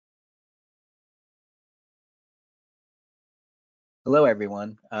Hello,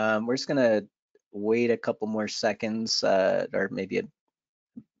 everyone. We're just gonna wait a couple more seconds, or maybe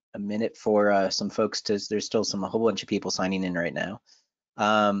a minute for some folks to, there's still a whole bunch of people signing in right now.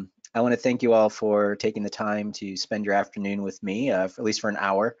 I wanna thank you all for taking the time to spend your afternoon with me, at least for an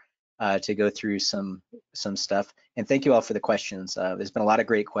hour, to go through some stuff. And thank you all for the questions. There's been a lot of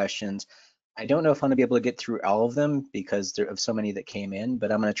great questions. I don't know if I'm gonna be able to get through all of them because there are so many that came in,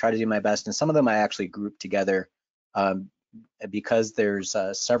 but I'm gonna try to do my best. And some of them I actually grouped together because there's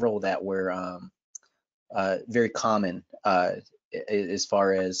several that were very common as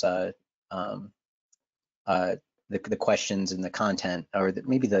far as the questions and the content, or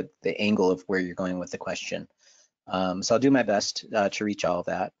maybe the angle of where you're going with the question. So I'll do my best to reach all of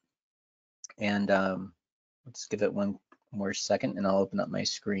that. And let's give it one more second and I'll open up my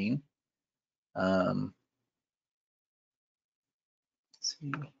screen. Let's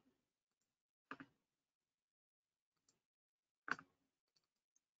see.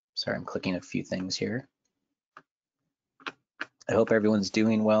 Sorry, I'm clicking a few things here. I hope everyone's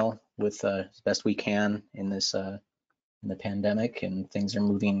doing well with as best we can in this in the pandemic, and things are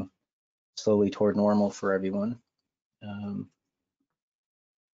moving slowly toward normal for everyone.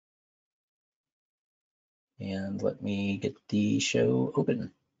 And let me get the show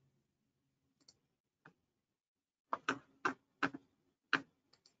open.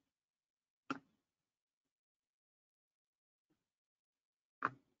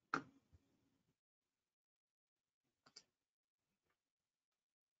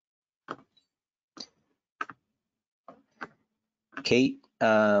 Kate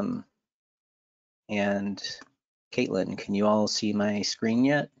and Caitlin, can you all see my screen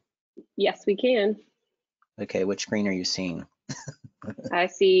yet? Yes, we can. Okay, which screen are you seeing? I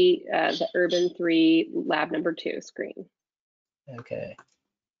see the Urban 3 lab number 2 screen. Okay.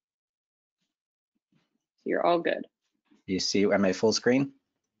 You're all good. You see, am I full screen?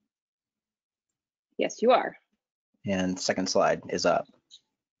 Yes, you are. And second slide is up.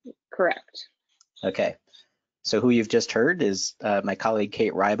 Correct. Okay. So who you've just heard is my colleague,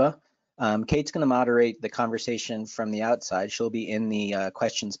 Kate Ryba. Kate's going to moderate the conversation from the outside. She'll be in the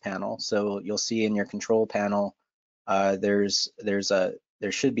questions panel. So you'll see in your control panel, there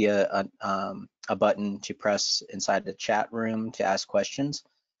should be a button to press inside the chat room to ask questions.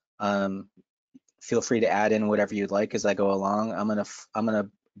 Feel free to add in whatever you'd like as I go along. I'm gonna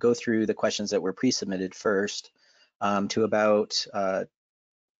go through the questions that were pre-submitted first to about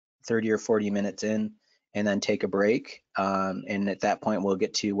 30 or 40 minutes in, and then take a break. And at that point, we'll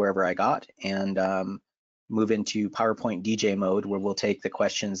get to wherever I got and move into PowerPoint DJ mode, where we'll take the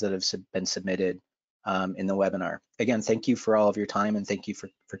questions that have been submitted in the webinar. Again, thank you for all of your time and thank you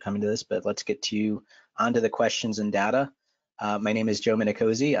for coming to this, but let's get onto the questions and data. My name is Joe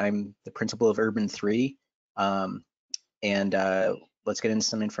Minicozy. I'm the principal of Urban 3. And let's get into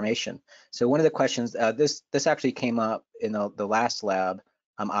some information. So one of the questions, this actually came up in the last lab.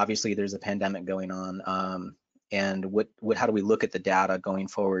 Obviously, there's a pandemic going on, and how do we look at the data going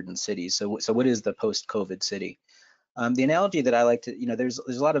forward in cities? So what is the post-COVID city? The analogy that I like to, there's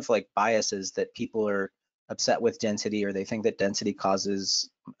a lot of like biases that people are upset with density, or they think that density causes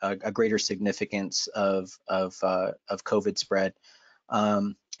a greater significance of COVID spread.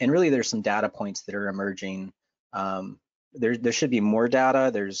 And really, there's some data points that are emerging. There should be more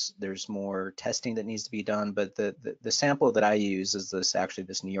data. There's more testing that needs to be done, but the sample that I use is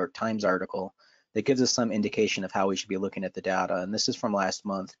this New York Times article that gives us some indication of how we should be looking at the data. And this is from last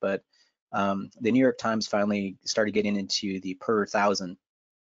month, but the New York Times finally started getting into the per 1,000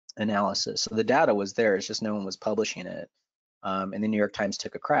 analysis. So the data was there, it's just no one was publishing it. And the New York Times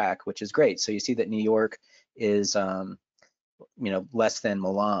took a crack, which is great. So you see that New York is less than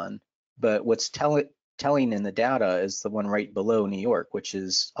Milan, but what's telling in the data is the one right below New York, which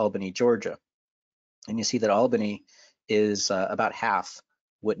is Albany, Georgia. And you see that Albany is about half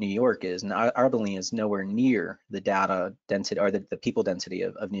what New York is, and Albany is nowhere near the data density or the people density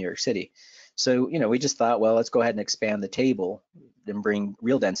of New York City. So we just thought, well, let's go ahead and expand the table and bring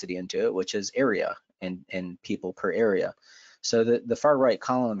real density into it, which is area and people per area. So the far right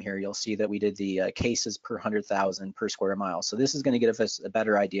column here, you'll see that we did the cases per 100,000 per square mile. So this is going to give us a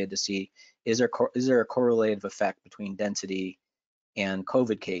better idea to see, is there a correlative effect between density and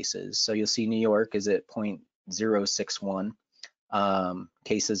COVID cases? So you'll see New York is at 0.061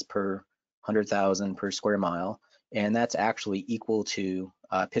 cases per 100,000 per square mile, and that's actually equal to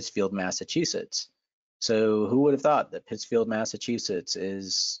Pittsfield, Massachusetts. So who would have thought that Pittsfield, Massachusetts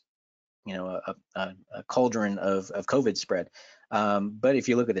is a cauldron of COVID spread? But if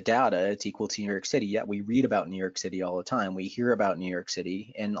you look at the data, it's equal to New York City. Yet we read about New York City all the time. We hear about New York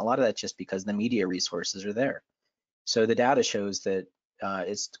City, and a lot of that's just because the media resources are there. So the data shows that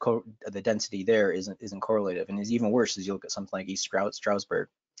the density there isn't correlative, and is even worse as you look at something like East Stroudsburg.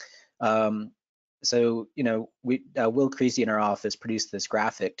 So, Will Creasy in our office produced this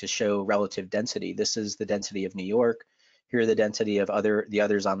graphic to show relative density. This is the density of New York. Here are the density of the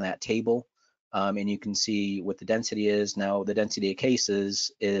others on that table. And you can see what the density is. Now, the density of cases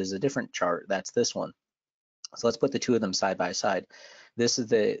is a different chart. That's this one. So let's put the two of them side by side. This is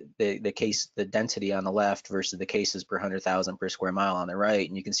the density on the left versus the cases per 100,000 per square mile on the right.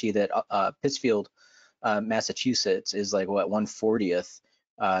 And you can see that Pittsfield, Massachusetts is like what, 1/40th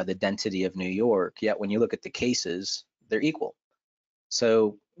the density of New York. Yet when you look at the cases, they're equal.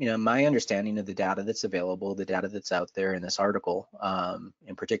 So, my understanding of the data that's available, the data that's out there in this article,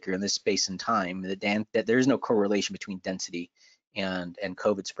 in particular in this space and time, that there is no correlation between density and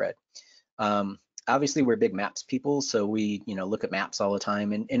COVID spread. Obviously, we're big maps people, so we look at maps all the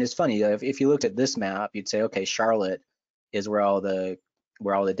time. And it's funny, if you looked at this map, you'd say, okay, Charlotte is where all the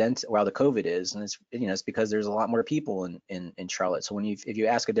COVID is, and it's because there's a lot more people in Charlotte. So if you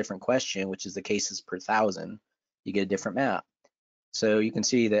ask a different question, which is the cases per thousand, you get a different map. So you can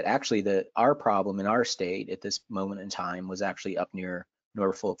see that actually our problem in our state at this moment in time was actually up near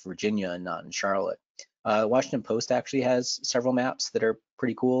Norfolk, Virginia, and not in Charlotte. Washington Post actually has several maps that are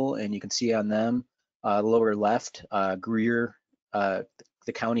pretty cool, and you can see on them, lower left, Greer, the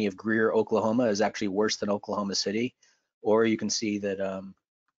county of Greer, Oklahoma is actually worse than Oklahoma City. Or you can see that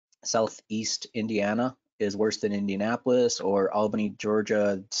Southeast Indiana is worse than Indianapolis, or Albany,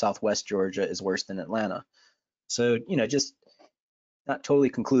 Georgia, Southwest Georgia is worse than Atlanta. So, just not totally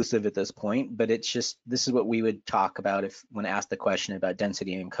conclusive at this point, but it's just, this is what we would talk about when asked the question about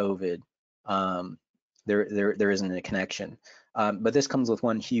density and COVID. There isn't a connection. But this comes with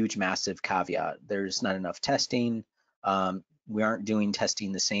one huge, massive caveat. There's not enough testing. We aren't doing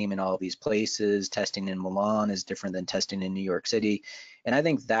testing the same in all of these places. Testing in Milan is different than testing in New York City. And I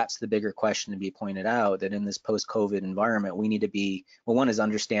think that's the bigger question to be pointed out, that in this post-COVID environment, we need to be, well, one is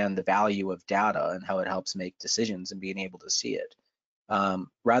understand the value of data and how it helps make decisions and being able to see it,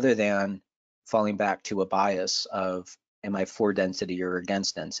 rather than falling back to a bias of, am I for density or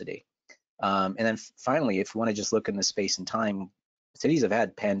against density? And then finally, if you want to just look in the space and time, cities have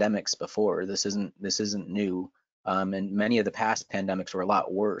had pandemics before. This isn't new. And many of the past pandemics were a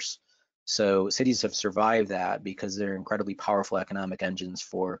lot worse. So cities have survived that because they're incredibly powerful economic engines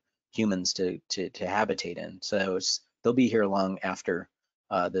for humans to habitate in. So they'll be here long after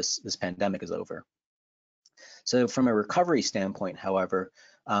this pandemic is over. So from a recovery standpoint, however,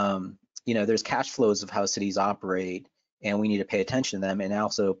 there's cash flows of how cities operate, and we need to pay attention to them. And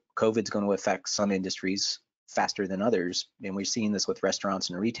also, COVID's going to affect some industries faster than others, and we've seen this with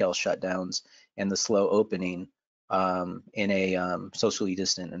restaurants and retail shutdowns and the slow opening in a socially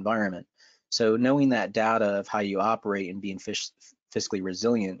distant environment. So knowing that data of how you operate and being fiscally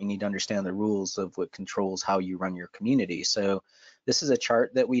resilient, you need to understand the rules of what controls how you run your community. So this is a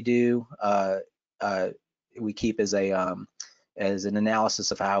chart that we do. We keep as an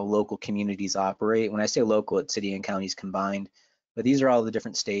analysis of how local communities operate. When I say local, it's city and counties combined, but these are all the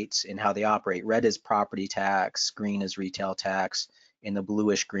different states and how they operate. Red is property tax, green is retail tax, and the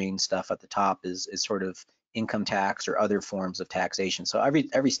bluish green stuff at the top is sort of income tax or other forms of taxation. So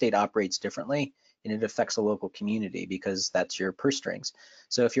every state operates differently, and it affects the local community because that's your purse strings.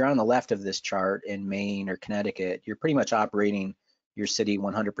 So if you're on the left of this chart in Maine or Connecticut, you're pretty much operating your city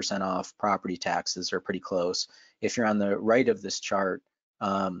 100% off property taxes, or pretty close. If you're on the right of this chart,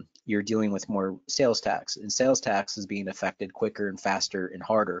 you're dealing with more sales tax, and sales tax is being affected quicker and faster and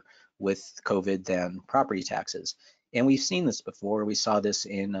harder with COVID than property taxes. And we've seen this before. We saw this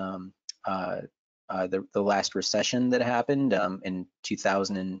in the last recession that happened in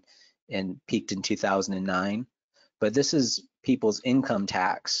 2000 and peaked in 2009. But this is people's income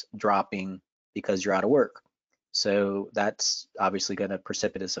tax dropping because you're out of work. So that's obviously going to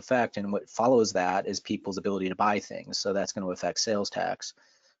precipitous effect, and what follows that is people's ability to buy things. So that's going to affect sales tax.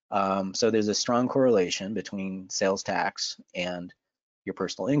 So there's a strong correlation between sales tax and your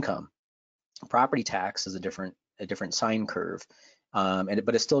personal income. Property tax is a different sine curve,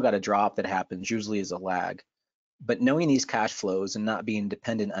 but it's still got a drop that happens usually as a lag. But knowing these cash flows and not being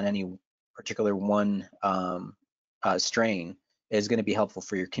dependent on any particular one strain is going to be helpful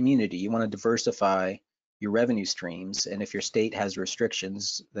for your community. You want to diversify your revenue streams, and if your state has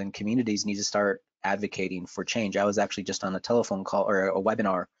restrictions, then communities need to start advocating for change. I was actually just on a telephone call or a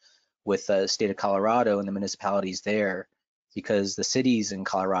webinar with the state of Colorado and the municipalities there, because the cities in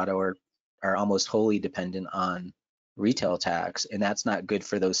Colorado are almost wholly dependent on retail tax, and that's not good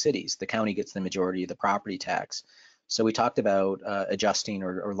for those cities. The county gets the majority of the property tax. So we talked about adjusting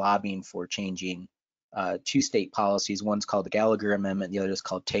or lobbying for changing two state policies. One's called the Gallagher Amendment, the other is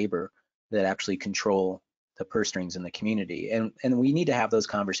called Tabor, that actually control the purse strings in the community. And we need to have those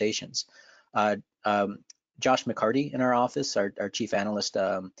conversations. Josh McCarty in our office, our chief analyst,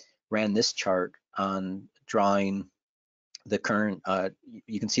 ran this chart on drawing the current,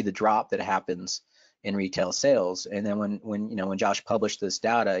 you can see the drop that happens in retail sales. And then when Josh published this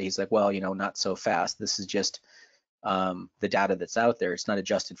data, he's like, well, not so fast. This is just the data that's out there. It's not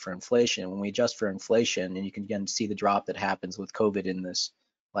adjusted for inflation. When we adjust for inflation, and you can again see the drop that happens with COVID in this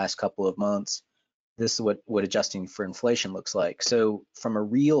last couple of months, this is what adjusting for inflation looks like. So from a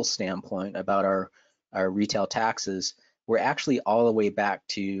real standpoint about our retail taxes, we're actually all the way back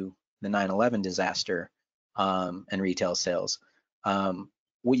to the 9/11 disaster and retail sales.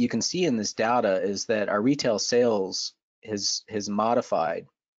 What you can see in this data is that our retail sales has modified.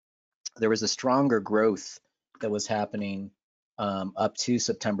 There was a stronger growth that was happening up to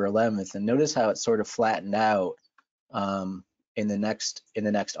September 11th, and notice how it sort of flattened out in the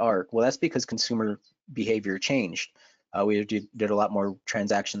next arc. Well, that's because consumer behavior changed. We did a lot more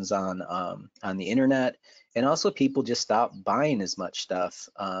transactions on the internet, and also people just stopped buying as much stuff.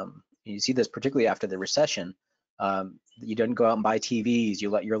 You see this particularly after the recession. You didn't go out and buy TVs.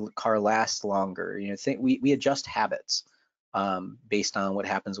 You let your car last longer. We adjust habits based on what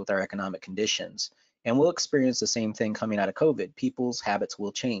happens with our economic conditions, and we'll experience the same thing coming out of COVID. People's habits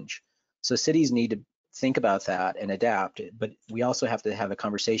will change. So cities need to think about that and adapt, but we also have to have a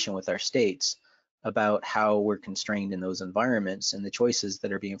conversation with our states about how we're constrained in those environments and the choices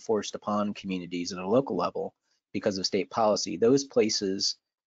that are being forced upon communities at a local level because of state policy. Those places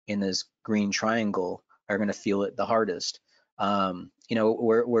in this green triangle are going to feel it the hardest.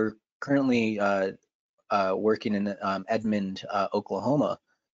 We're currently working in Edmond, Oklahoma,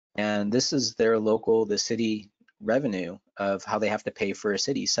 and this is their the city revenue of how they have to pay for a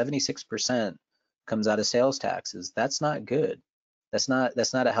city. 76% comes out of sales taxes. That's not good. That's not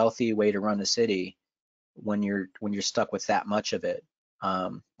a healthy way to run a city when you're stuck with that much of it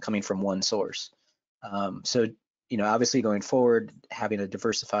coming from one source. So obviously going forward, having a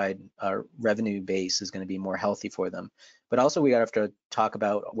diversified revenue base is going to be more healthy for them. But also we have to talk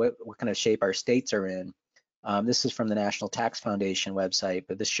about what kind of shape our states are in. This is from the National Tax Foundation website,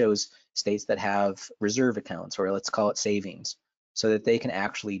 but this shows states that have reserve accounts, or let's call it savings, so that they can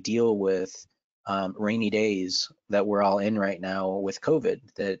actually deal with rainy days that we're all in right now with COVID,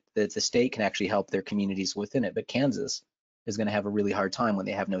 that the state can actually help their communities within it. But Kansas is going to have a really hard time when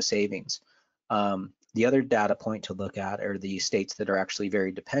they have no savings. The other data point to look at are the states that are actually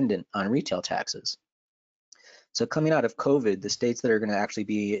very dependent on retail taxes. So coming out of COVID, the states that are going to actually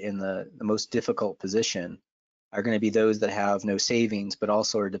be in the most difficult position are going to be those that have no savings, but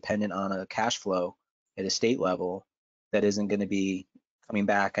also are dependent on a cash flow at a state level that isn't going to be coming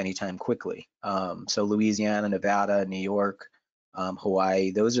back anytime quickly. So Louisiana, Nevada, New York,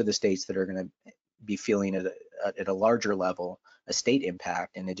 Hawaii, those are the states that are going to be feeling at a larger level a state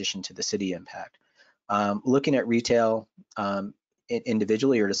impact in addition to the city impact. Looking at retail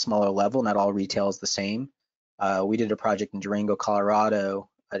individually or at a smaller level, not all retail is the same. We did a project in Durango, Colorado.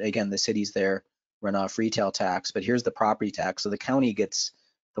 Again, the cities there run off retail tax, but here's the property tax. So the county gets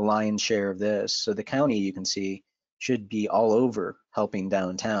the lion's share of this. So the county, you can see, should be all over helping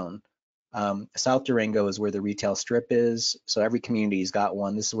downtown. South Durango is where the retail strip is. So every community's got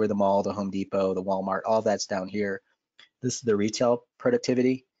one. This is where the mall, the Home Depot, the Walmart, all that's down here. This is the retail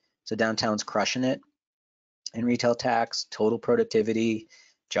productivity. So downtown's crushing it in retail tax, total productivity,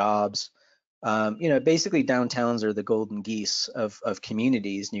 jobs. Basically downtowns are the golden geese of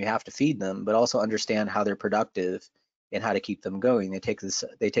communities, and you have to feed them, but also understand how they're productive and how to keep them going. They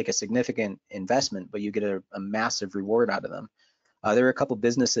take a significant investment, but you get a massive reward out of them. There are a couple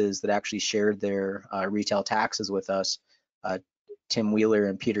businesses that actually shared their retail taxes with us. Tim Wheeler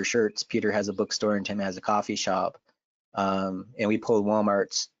and Peter Shirts. Peter has a bookstore and Tim has a coffee shop. And we pulled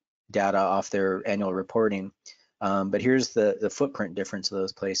Walmart's data off their annual reporting. But here's the footprint difference of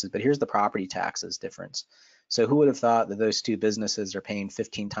those places, but here's the property taxes difference. So who would have thought that those two businesses are paying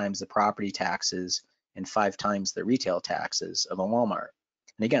 15 times the property taxes and 5 times the retail taxes of a Walmart?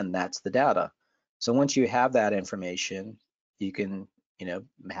 And again, that's the data. So once you have that information, you can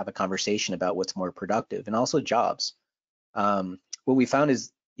have a conversation about what's more productive, and also jobs. What we found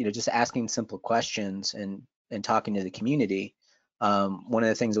is just asking simple questions and talking to the community. One of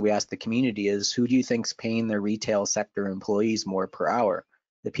the things that we ask the community is, who do you think's paying their retail sector employees more per hour?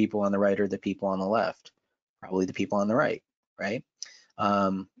 The people on the right or the people on the left? Probably the people on the right, right?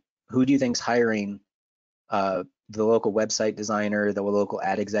 Who do you think's hiring the local website designer, the local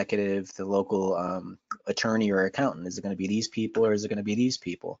ad executive, the local attorney or accountant? Is it going to be these people or is it going to be these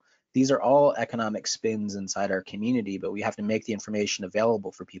people? These are all economic spins inside our community, but we have to make the information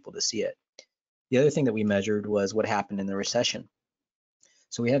available for people to see it. The other thing that we measured was what happened in the recession.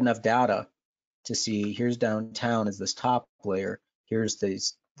 So we had enough data to see, here's downtown is this top layer, here's the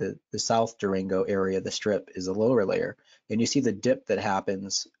South Durango area, the strip is a lower layer, and you see the dip that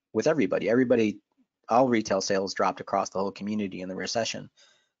happens with everybody. All retail sales dropped across the whole community in the recession.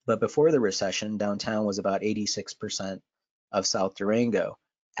 But before the recession, downtown was about 86% of South Durango.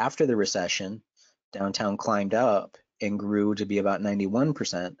 After the recession, downtown climbed up and grew to be about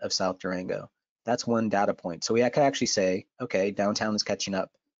 91% of South Durango. That's one data point. So we could actually say, okay, downtown is catching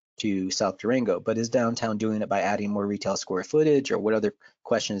up to South Durango, but is downtown doing it by adding more retail square footage, or what other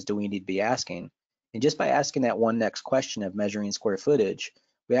questions do we need to be asking? And just by asking that one next question of measuring square footage,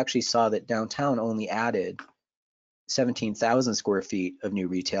 we actually saw that downtown only added 17,000 square feet of new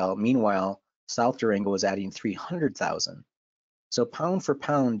retail. Meanwhile, South Durango was adding 300,000. So pound for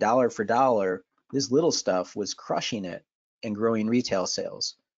pound, dollar for dollar, this little stuff was crushing it and growing retail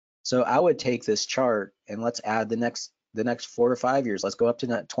sales. So I would take this chart and let's add the next 4 or 5 years. Let's go up to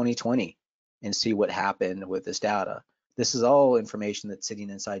 2020 and see what happened with this data. This is all information that's sitting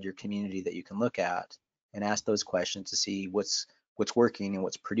inside your community that you can look at and ask those questions to see what's working and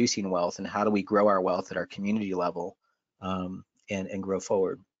what's producing wealth, and how do we grow our wealth at our community level and grow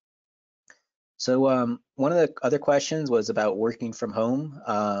forward. So one of the other questions was about working from home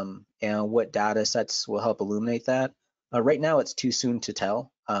and what data sets will help illuminate that. Right now, it's too soon to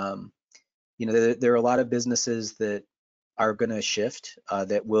tell. You know, there are a lot of businesses that are going to shift,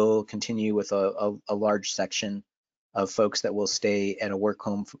 that will continue with a large section of folks that will stay in a work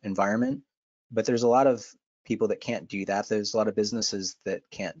home environment. But there's a lot of people that can't do that. There's a lot of businesses that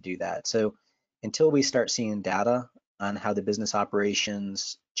can't do that. So until we start seeing data on how the business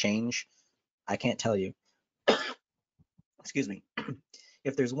operations change, I can't tell you. Excuse me.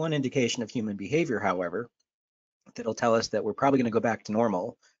 If there's one indication of human behavior, however, that'll tell us that we're probably going to go back to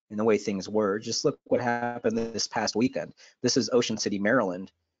normal in the way things were, just look what happened this past weekend. This is Ocean City,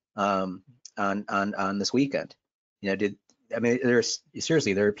 Maryland, on this weekend. You know,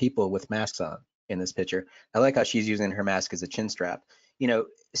 there are people with masks on in this picture. I like how she's using her mask as a chin strap. You know,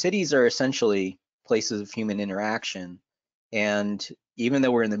 cities are essentially places of human interaction, and even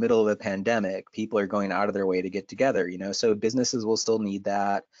though we're in the middle of a pandemic, people are going out of their way to get together, you know, so businesses will still need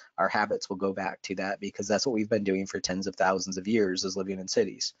that. Our habits will go back to that because that's what we've been doing for tens of thousands of years, is living in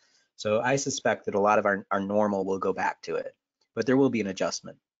cities. So I suspect that a lot of our normal will go back to it, but there will be an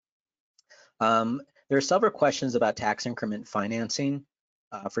adjustment. There are several questions about tax increment financing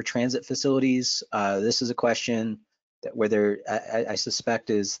for transit facilities. This is a question that whether I suspect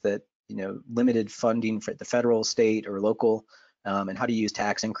is that, you know, limited funding for the federal, state, or local, and how to use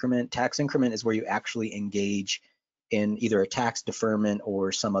tax increment. Tax increment is where you actually engage in either a tax deferment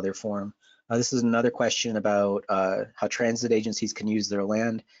or some other form. This is another question about how transit agencies can use their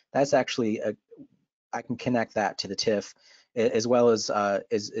land. That's actually, I can connect that to the TIF, as well as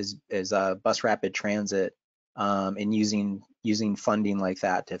bus rapid transit, and using funding like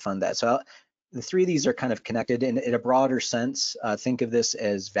that to fund that. So the three of these are kind of connected in a broader sense. Think of this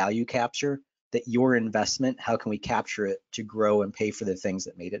as value capture, that your investment, how can we capture it to grow and pay for the things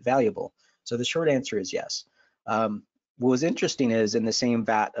that made it valuable? So the short answer is yes. What was interesting is in the same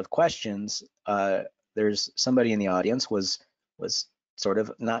vat of questions, there's somebody in the audience was sort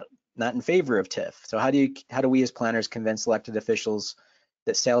of not in favor of TIF. So how do we as planners convince elected officials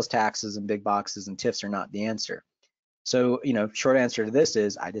that sales taxes and big boxes and TIFs are not the answer? So, you know, short answer to this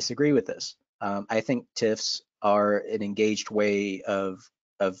is I disagree with this. I think TIFs are an engaged way of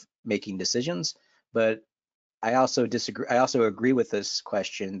making decisions, but I also disagree. I also agree with this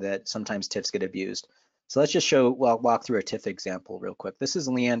question that sometimes TIFs get abused. So let's just walk through a TIF example real quick. This is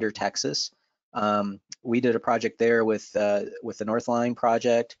Leander, Texas. We did a project there with the North Line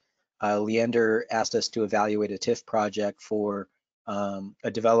project. Leander asked us to evaluate a TIF project for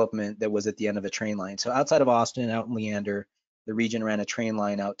a development that was at the end of a train line. So outside of Austin, out in Leander, the region ran a train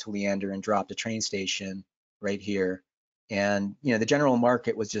line out to Leander and dropped a train station right here. And, you know, the general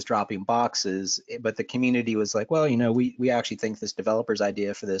market was just dropping boxes, but the community was like, well, you know, we actually think this developer's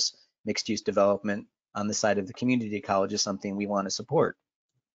idea for this mixed use development on the side of the community college is something we want to support.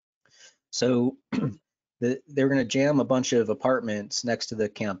 So they're going to jam a bunch of apartments next to the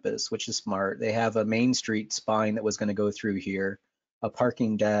campus, which is smart. They have a Main Street spine that was going to go through here, a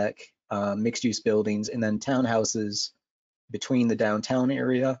parking deck, mixed use buildings, and then townhouses between the downtown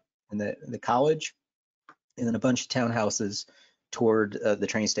area and the college, and then a bunch of townhouses toward the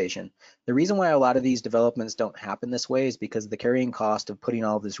train station. The reason why a lot of these developments don't happen this way is because the carrying cost of putting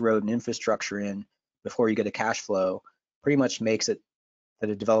all this road and infrastructure in before you get a cash flow pretty much makes it that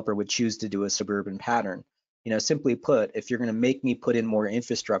a developer would choose to do a suburban pattern. You know, simply put, if you're going to make me put in more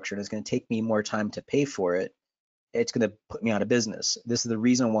infrastructure and it's going to take me more time to pay for it, it's going to put me out of business. This is the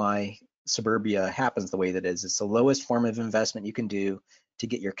reason why suburbia happens the way that it is. It's the lowest form of investment you can do to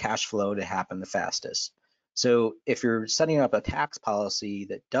get your cash flow to happen the fastest. So if you're setting up a tax policy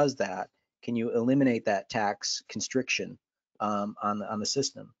that does that, can you eliminate that tax constriction on the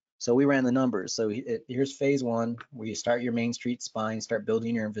system? So we ran the numbers. So here's phase one, where you start your Main Street spine, start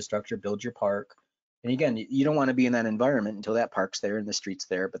building your infrastructure, build your park. And again, you don't want to be in that environment until that park's there and the street's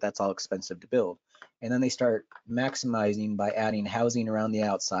there, but that's all expensive to build. And then they start maximizing by adding housing around the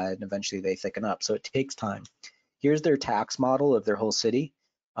outside, and eventually they thicken up. So it takes time. Here's their tax model of their whole city.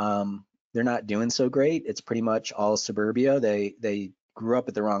 They're not doing so great. It's pretty much all suburbia. They grew up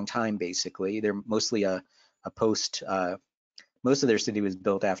at the wrong time, basically. They're mostly a post, most of their city was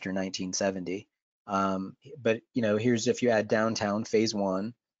built after 1970. But you know, here's if you add downtown, phase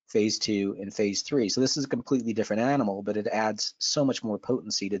one, phase two, and phase three. So this is a completely different animal, but it adds so much more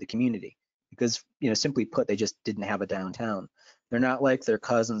potency to the community because, you know, simply put, they just didn't have a downtown. They're not like their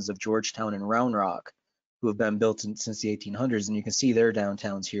cousins of Georgetown and Round Rock, who have been built since the 1800s, and you can see their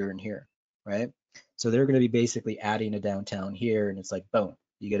downtowns here and here, right? So they're going to be basically adding a downtown here, and it's like, boom,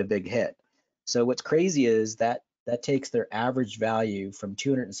 you get a big hit. So what's crazy is that takes their average value from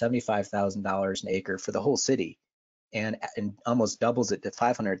 $275,000 an acre for the whole city and almost doubles it to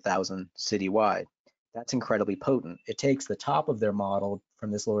 500,000 citywide. That's incredibly potent. It takes the top of their model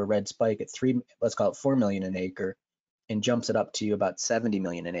from this lower red spike at let's call it 4 million an acre, and jumps it up to about 70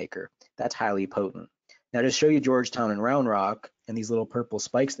 million an acre. That's highly potent. Now to show you Georgetown and Round Rock and these little purple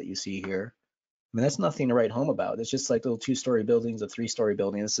spikes that you see here, I mean, that's nothing to write home about. It's just like little 2-story buildings, a 3-story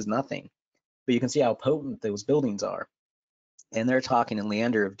building. This is nothing. But you can see how potent those buildings are. And they're talking in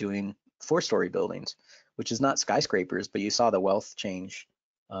Leander of doing 4-story buildings, which is not skyscrapers, but you saw the wealth change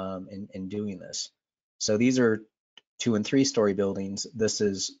in doing this. So these are 2- and 3-story buildings. This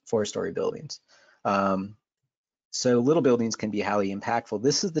is 4-story buildings. So little buildings can be highly impactful.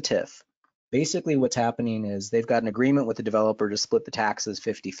 This is the TIF. Basically what's happening is they've got an agreement with the developer to split the taxes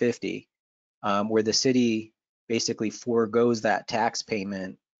 50-50, where the city basically foregoes that tax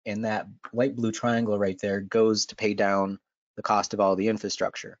payment, and that light blue triangle right there goes to pay down the cost of all the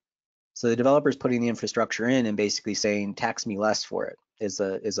infrastructure. So the developer's putting the infrastructure in and basically saying, tax me less for it, is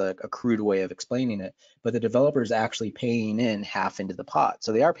a crude way of explaining it. But the developer's actually paying in half into the pot.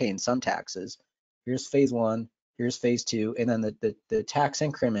 So they are paying some taxes. Here's phase one, here's phase two, and then the tax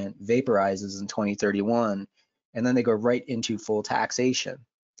increment vaporizes in 2031, and then they go right into full taxation.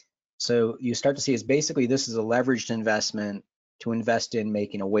 So you start to see is basically this is a leveraged investment to invest in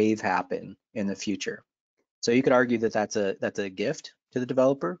making a wave happen in the future. So you could argue that that's a gift to the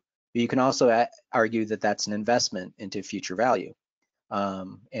developer, but you can also argue that that's an investment into future value.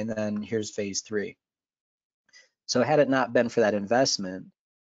 And then here's phase three. So had it not been for that investment,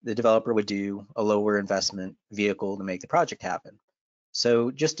 the developer would do a lower investment vehicle to make the project happen. So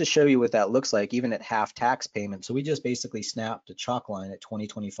just to show you what that looks like, even at half tax payment, so we just basically snapped a chalk line at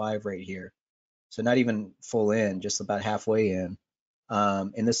 2025 right here. So not even full in, just about halfway in.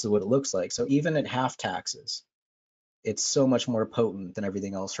 And this is what it looks like. So even at half taxes, it's so much more potent than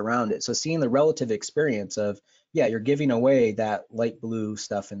everything else around it. So seeing the relative experience of, yeah, you're giving away that light blue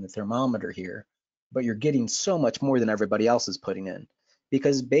stuff in the thermometer here, but you're getting so much more than everybody else is putting in.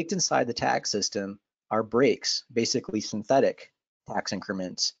 Because baked inside the tax system are breaks, basically synthetic tax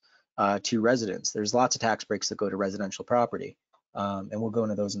increments to residents. There's lots of tax breaks that go to residential property. And we'll go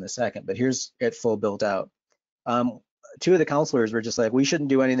into those in a second, but here's it full built out. 2 of the counselors were just like, we shouldn't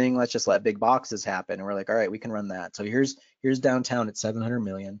do anything, let's just let big boxes happen. And we're like, all right, we can run that. So here's downtown at 700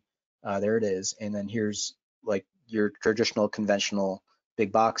 million, there it is. And then here's like your traditional conventional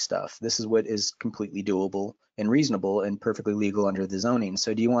big box stuff. This is what is completely doable and reasonable and perfectly legal under the zoning.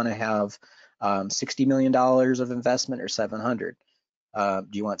 So do you want to have $60 million of investment or 700? Do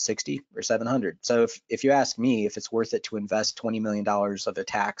you want 60 or 700? So if you ask me if it's worth it to invest $20 million of a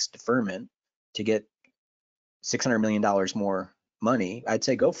tax deferment to get $600 million more money, I'd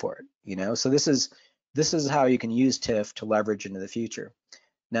say go for it. You know, so this is how you can use TIF to leverage into the future.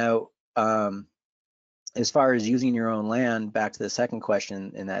 Now, as far as using your own land, back to the second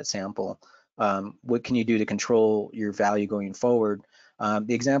question in that sample, what can you do to control your value going forward?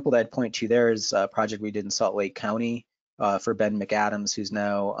 The example that I'd point to there is a project we did in Salt Lake County for Ben McAdams, who's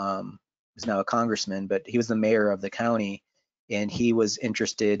now a congressman, but he was the mayor of the county, and he was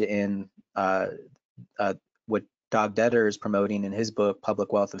interested in what Dag Detter is promoting in his book,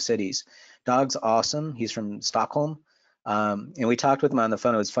 Public Wealth of Cities. Dag's awesome. He's from Stockholm. And we talked with him on the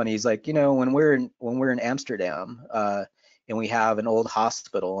phone. It was funny. He's like, you know, when we're in Amsterdam, and we have an old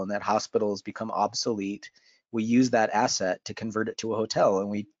hospital and that hospital has become obsolete, we use that asset to convert it to a hotel, and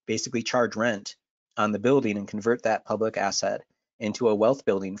we basically charge rent on the building and convert that public asset into a wealth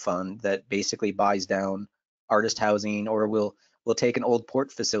building fund that basically buys down artist housing, or we'll take an old port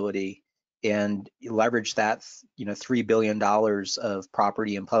facility and leverage that, $3 billion of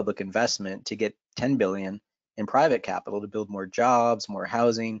property and public investment to get 10 billion in private capital to build more jobs, more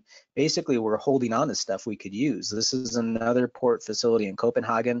housing. Basically, we're holding on to stuff we could use. This is another port facility in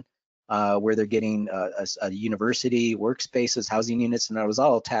Copenhagen where they're getting a university, workspaces, housing units, and that was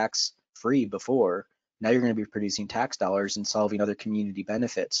all tax free before. Now you're going to be producing tax dollars and solving other community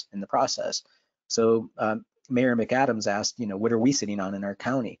benefits in the process. So Mayor McAdams asked, what are we sitting on in our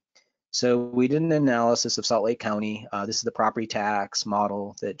county? So we did an analysis of Salt Lake County. This is the property tax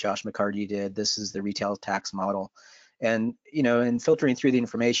model that Josh McCarty did. This is the retail tax model. And, in filtering through the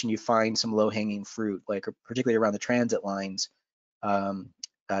information, you find some low-hanging fruit, like particularly around the transit lines.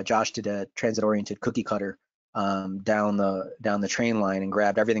 Josh did a transit-oriented cookie cutter down the train line and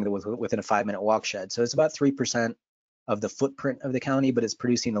grabbed everything that was within a 5-minute walk shed. So it's about 3% of the footprint of the county, but it's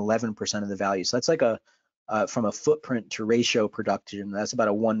producing 11% of the value. So that's like from a footprint to ratio production, that's about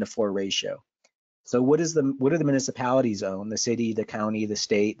a 1-to-4 ratio. So what do the municipalities own? The city, the county, the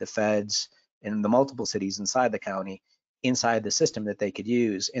state, the feds, and the multiple cities inside the county, inside the system that they could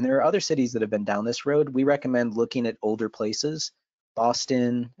use. And there are other cities that have been down this road. We recommend looking at older places.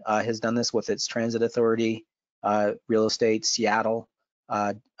 Boston has done this with its transit authority, real estate. Seattle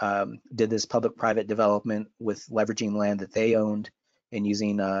did this public-private development with leveraging land that they owned and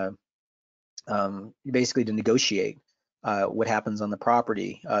using basically to negotiate what happens on the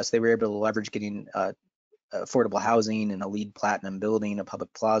property. So they were able to leverage getting affordable housing and a LEED Platinum building, a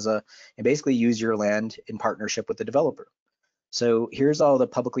public plaza, and basically use your land in partnership with the developer. So here's all the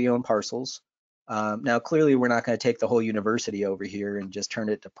publicly owned parcels. Now, clearly, we're not going to take the whole university over here and just turn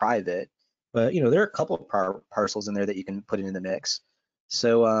it to private, but there are a couple of parcels in there that you can put into the mix.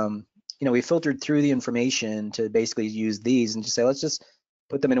 So we filtered through the information to basically use these and just say, let's just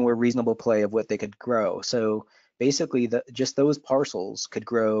put them in a reasonable play of what they could grow. So basically, just those parcels could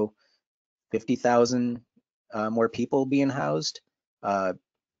grow 50,000 more people being housed,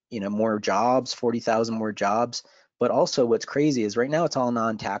 more jobs, 40,000 more jobs. But also what's crazy is right now it's all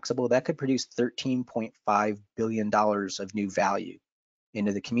non-taxable. That could produce $13.5 billion of new value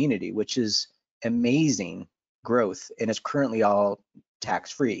into the community, which is amazing growth, and it's currently all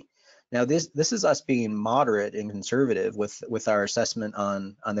tax-free. Now this is us being moderate and conservative with our assessment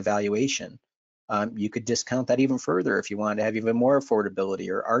on the valuation. You could discount that even further if you wanted to have even more affordability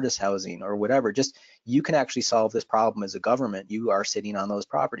or artist housing or whatever. Just you can actually solve this problem as a government. You are sitting on those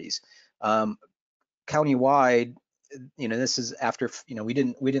properties. Countywide, this is after, we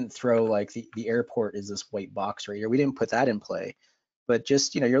didn't throw like the airport is this white box right here. We didn't put that in play, but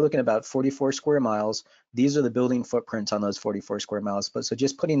just, you're looking at about 44 square miles. These are the building footprints on those 44 square miles. But so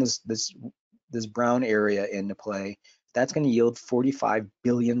just putting this brown area into play, that's going to yield $45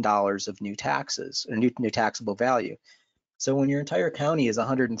 billion of new taxes, or new taxable value. So when your entire county is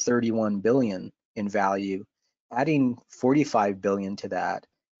 131 billion in value, adding 45 billion to that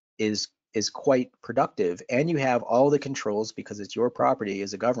is quite productive, and you have all the controls because it's your property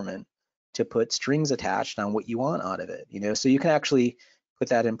as a government to put strings attached on what you want out of it. So you can actually put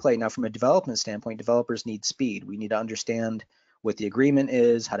that in play. Now, from a development standpoint, developers need speed. We need to understand what the agreement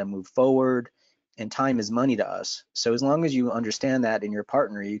is, how to move forward, and time is money to us. So as long as you understand that in your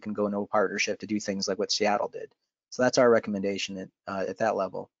partner, you can go into a partnership to do things like what Seattle did. So that's our recommendation at that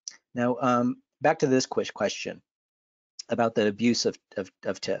level. Now, back to this question about the abuse of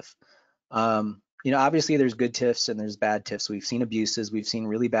TIF. Obviously there's good TIFs and there's bad TIFs. We've seen abuses, we've seen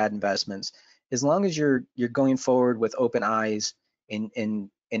really bad investments. As long as you're going forward with open eyes in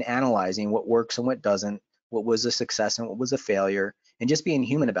analyzing what works and what doesn't, what was a success and what was a failure, and just being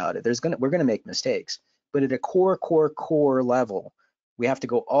human about it, we're gonna make mistakes. But at a core level, we have to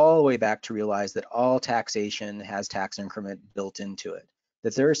go all the way back to realize that all taxation has tax increment built into it,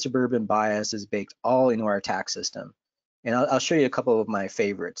 that there is suburban bias is baked all into our tax system. And I'll show you a couple of my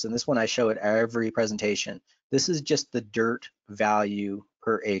favorites. And this one I show at every presentation. This is just the dirt value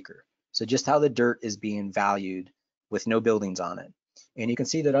per acre. So just how the dirt is being valued with no buildings on it. And you can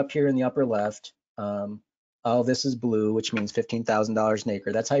see that up here in the upper left, all this is blue, which means $15,000 an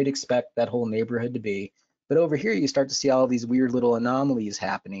acre. That's how you'd expect that whole neighborhood to be. But over here, you start to see all these weird little anomalies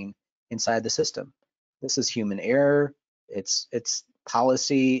happening inside the system. This is human error. It's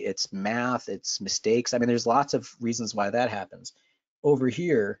policy, it's math, it's mistakes. I mean, there's lots of reasons why that happens. Over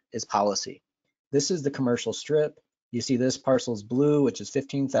here is policy. This is the commercial strip. You see this parcel's blue, which is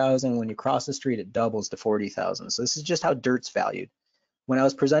 15,000. When you cross the street, it doubles to 40,000. So this is just how dirt's valued. When I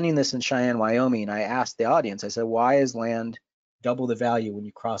was presenting this in Cheyenne, Wyoming, I asked the audience, I said, why is land double the value when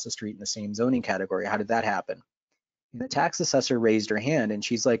you cross the street in the same zoning category? How did that happen? And the tax assessor raised her hand and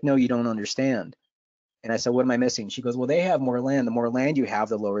she's like, no, you don't understand. And I said, what am I missing? She goes, well, they have more land. The more land you have,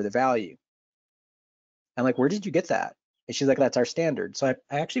 the lower the value. I'm like, where did you get that? And she's like, that's our standard. So I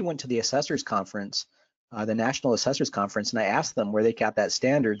actually went to the assessors conference, the National Assessors Conference, and I asked them where they got that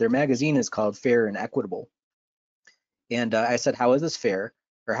standard. Their magazine is called Fair and Equitable. And I said, how is this fair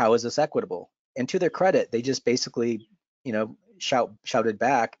or how is this equitable? And to their credit, they just basically, you know, shouted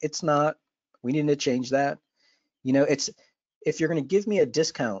back, it's not, we need to change that. You know, it's, if you're going to give me a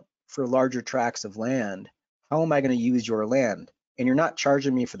discount for larger tracts of land, how am I going to use your land? And you're not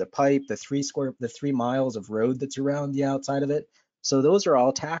charging me for the pipe, the 3 miles of road that's around the outside of it. So those are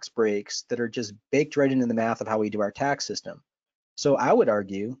all tax breaks that are just baked right into the math of how we do our tax system. So I would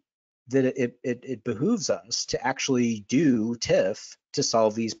argue that it behooves us to actually do TIF to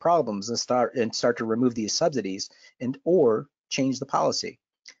solve these problems and start to remove these subsidies and or change the policy.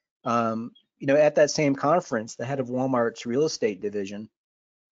 You know, at that same conference, the head of Walmart's real estate division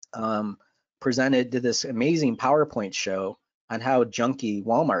did this amazing PowerPoint show on how junky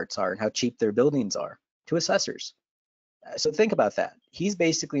Walmarts are and how cheap their buildings are to assessors. So think about that. He's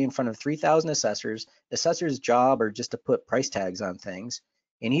basically in front of 3,000 assessors. Assessors' job are just to put price tags on things,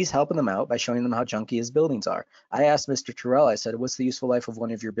 and he's helping them out by showing them how junky his buildings are. I asked Mr. Terrell, I said, what's the useful life of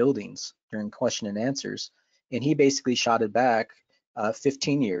one of your buildings during question and answers? And he basically shouted back,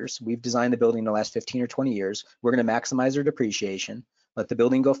 15 years. We've designed the building the last 15 or 20 years. We're going to maximize our depreciation, let the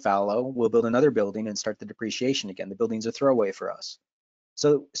building go fallow. We'll build another building and start the depreciation again. The building's a throwaway for us.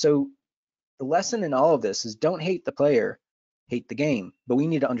 So the lesson in all of this is don't hate the player, hate the game, but we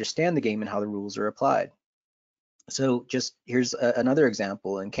need to understand the game and how the rules are applied. So just here's another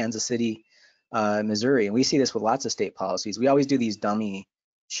example in Kansas City, Missouri, and we see this with lots of state policies. We always do these dummy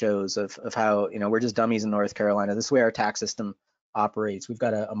shows of how, you know, we're just dummies in North Carolina. This is the way our tax system operates. We've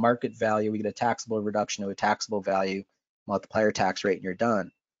got a market value, we get a taxable reduction to a taxable value, multiplier tax rate, and you're done.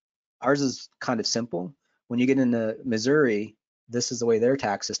 Ours is kind of simple. When you get into Missouri, this is the way their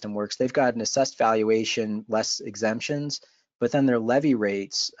tax system works. They've got an assessed valuation, less exemptions, but then their levy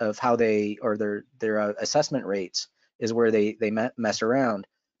rates of how they, or their assessment rates is where they mess around.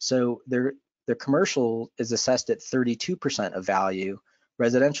 So their commercial is assessed at 32% of value.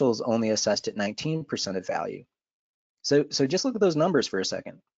 Residential is only assessed at 19% of value. So just look at those numbers for a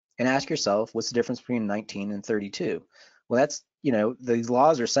second and ask yourself, what's the difference between 19 and 32? Well, that's, you know, these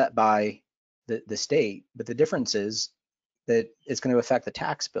laws are set by the state, but the difference is that it's going to affect the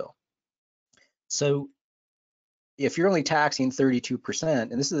tax bill. So if you're only taxing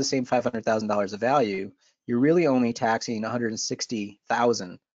 32%, and this is the same $500,000 of value, you're really only taxing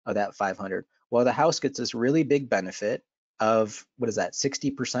 160,000 of that 500. Well, the house gets this really big benefit of, what is that,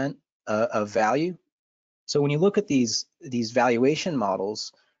 60% of value. So when you look at these valuation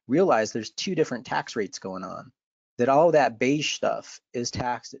models, realize there's two different tax rates going on, that all of that beige stuff is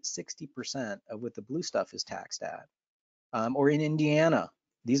taxed at 60% of what the blue stuff is taxed at. Or in Indiana,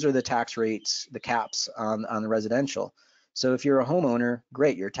 these are the tax rates, the caps on the residential. So if you're a homeowner,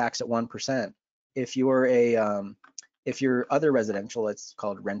 great, you're taxed at 1%. If you're if you're other residential, it's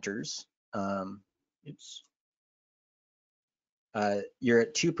called renters, you're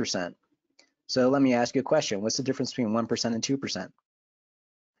at 2%. So let me ask you a question. What's the difference between 1% and 2%?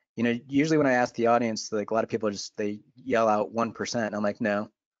 You know, usually when I ask the audience, like a lot of people they yell out 1%. I'm like, no,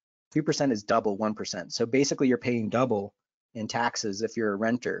 2% is double 1%. So basically you're paying double in taxes if you're a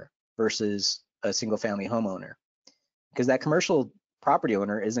renter versus a single family homeowner. Because that commercial property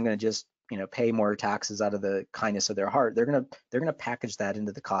owner isn't going to just, you know, pay more taxes out of the kindness of their heart. They're going to package that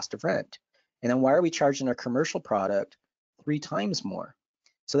into the cost of rent. And then why are we charging our commercial product 3 times more?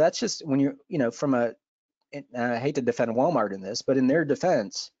 So that's just when you're, you know, from a, I hate to defend Walmart in this, but in their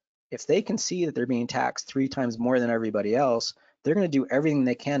defense, if they can see that they're being taxed 3 times more than everybody else, they're going to do everything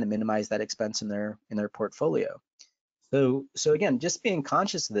they can to minimize that expense in their portfolio. So again, just being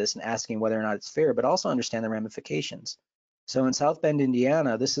conscious of this and asking whether or not it's fair, but also understand the ramifications. So in South Bend,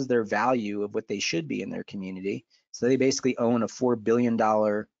 Indiana, this is their value of what they should be in their community. So they basically own a $4 billion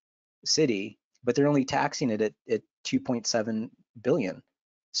city, but they're only taxing it at 2.7 billion.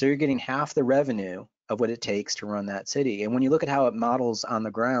 So you're getting half the revenue of what it takes to run that city. And when you look at how it models on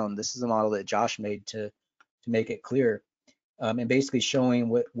the ground, this is a model that Josh made to make it clear, and basically showing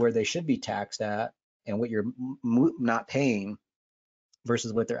where they should be taxed at and what you're not paying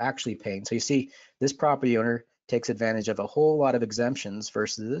versus what they're actually paying. So you see this property owner takes advantage of a whole lot of exemptions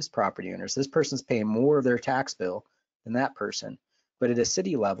versus this property owner. So this person's paying more of their tax bill than that person. But at a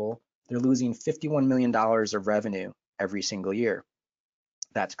city level, they're losing $51 million of revenue every single year.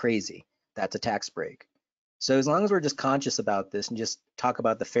 That's crazy. That's a tax break. So as long as we're just conscious about this and just talk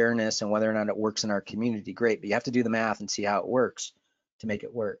about the fairness and whether or not it works in our community, great. But you have to do the math and see how it works to make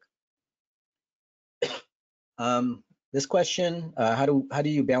it work. This question, how do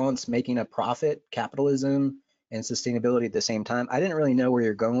you balance making a profit, capitalism, and sustainability at the same time? I didn't really know where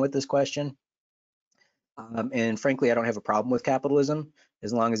you're going with this question. And frankly, I don't have a problem with capitalism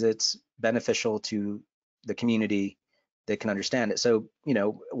as long as it's beneficial to the community that can understand it. So, you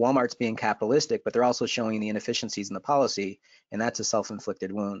know, Walmart's being capitalistic, but they're also showing the inefficiencies in the policy, and that's a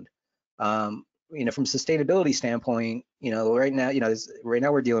self-inflicted wound. You know, from sustainability standpoint, you know, right now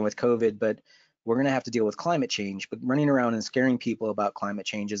we're dealing with COVID, but we're going to have to deal with climate change. But running around and scaring people about climate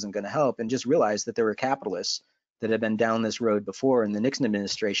change isn't going to help. And just realize that there were capitalists that have been down this road before, and the Nixon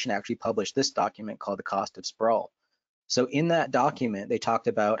administration actually published this document called The Cost of Sprawl. So in that document, they talked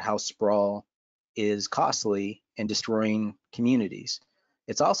about how sprawl is costly and destroying communities.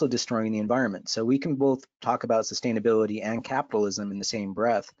 It's also destroying the environment. So we can both talk about sustainability and capitalism in the same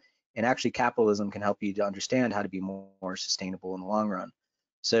breath. And actually capitalism can help you to understand how to be more sustainable in the long run.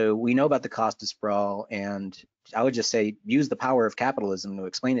 So we know about the cost of sprawl, and I would just say use the power of capitalism to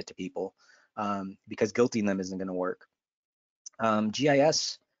explain it to people, because guilting them isn't going to work.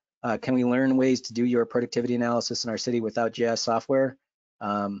 GIS, can we learn ways to do your productivity analysis in our city without GIS software?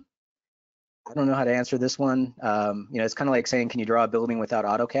 I don't know how to answer this one. You know, it's kind of like saying, can you draw a building without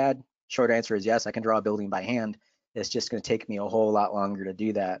AutoCAD? Short answer is yes, I can draw a building by hand. It's just going to take me a whole lot longer to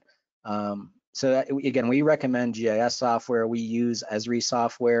do that. So again, we recommend GIS software. We use Esri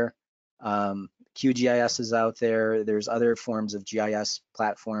software. QGIS is out there. There's other forms of GIS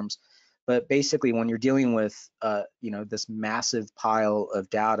platforms. But basically, when you're dealing with you know, this massive pile of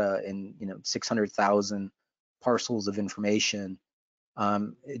data and, you know, 600,000 parcels of information,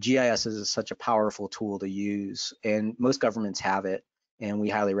 GIS is such a powerful tool to use, and most governments have it, and we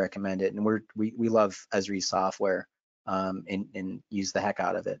highly recommend it. And we love Esri software, and use the heck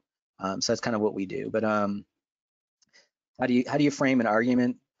out of it. So that's kind of what we do. But how do you frame an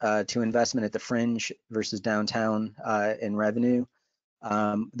argument to investment at the fringe versus downtown in revenue?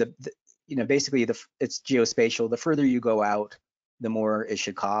 You know, basically it's geospatial. The further you go out, the more it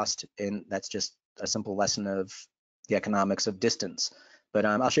should cost, and that's just a simple lesson of the economics of distance. But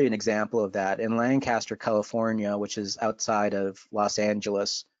I'll show you an example of that. In Lancaster, California, which is outside of Los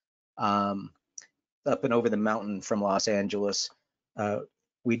Angeles, up and over the mountain from Los Angeles,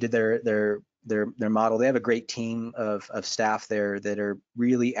 we did their model. They have a great team of staff there that are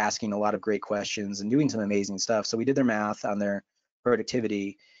really asking a lot of great questions and doing some amazing stuff. So we did their math on their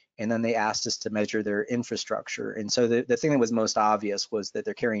productivity, and then they asked us to measure their infrastructure. And so the thing that was most obvious was that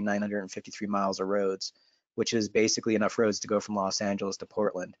they're carrying 953 miles of roads, which is basically enough roads to go from Los Angeles to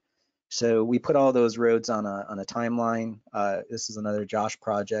Portland. So we put all those roads on a timeline. This is another Josh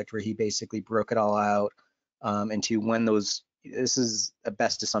project where he basically broke it all out into when those, this is a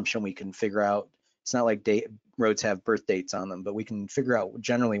best assumption we can figure out. It's not like roads have birth dates on them, but we can figure out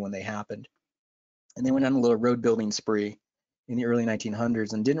generally when they happened. And they went on a little road building spree in the early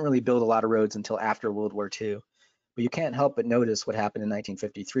 1900s and didn't really build a lot of roads until after World War II. But you can't help but notice what happened in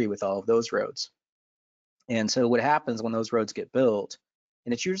 1953 with all of those roads. And so what happens when those roads get built,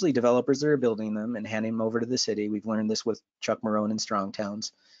 and it's usually developers that are building them and handing them over to the city. We've learned this with Chuck Marohn and Strong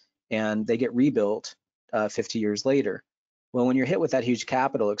Towns, and they get rebuilt 50 years later. Well, when you're hit with that huge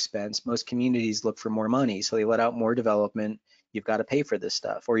capital expense, most communities look for more money, so they let out more development. You've got to pay for this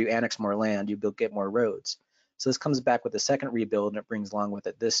stuff, or you annex more land, you get more roads. So this comes back with the second rebuild, and it brings along with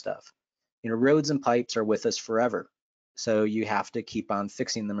it this stuff. You know, roads and pipes are with us forever, so you have to keep on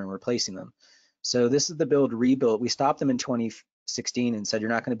fixing them and replacing them. So this is the build rebuild. We stopped them in 2016 and said,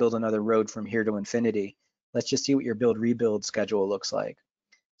 you're not going to build another road from here to infinity. Let's just see what your build rebuild schedule looks like.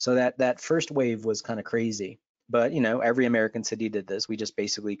 So that first wave was kind of crazy, but you know, every American city did this. We just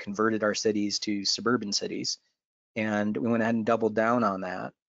basically converted our cities to suburban cities, and we went ahead and doubled down on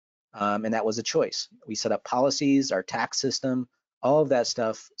that. And that was a choice. We set up policies, our tax system, all of that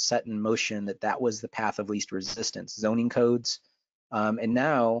stuff set in motion that was the path of least resistance, zoning codes. And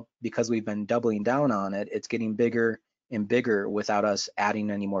now, because we've been doubling down on it, it's getting bigger and bigger without us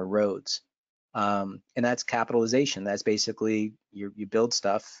adding any more roads. And that's capitalization. That's basically you build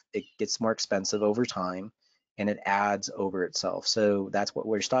stuff, it gets more expensive over time, and it adds over itself. So that's what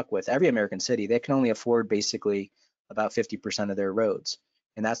we're stuck with. Every American city, they can only afford basically about 50% of their roads,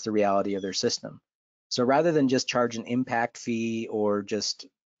 and that's the reality of their system. So rather than just charge an impact fee or just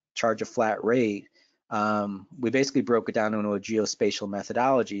charge a flat rate, we basically broke it down into a geospatial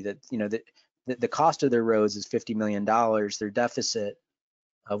methodology that, you know, that the cost of their roads is $50 million. Their deficit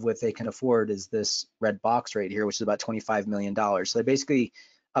of what they can afford is this red box right here, which is about $25 million. So they're basically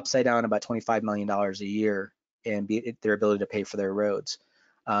upside down about $25 million a year in their ability to pay for their roads.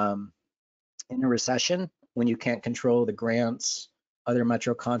 In a recession, when you can't control the grants, other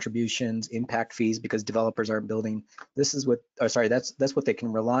metro contributions, impact fees because developers aren't building, this is what, or sorry, that's what they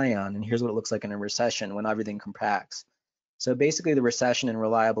can rely on. And here's what it looks like in a recession when everything compacts. So basically the recession and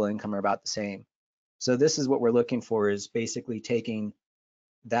reliable income are about the same. So this is what we're looking for, is basically taking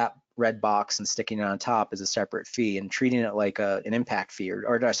that red box and sticking it on top as a separate fee and treating it like an impact fee,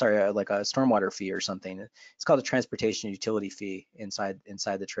 or sorry, like a stormwater fee or something. It's called a transportation utility fee inside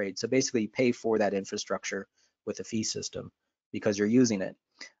the trade. So basically you pay for that infrastructure with a fee system because you're using it.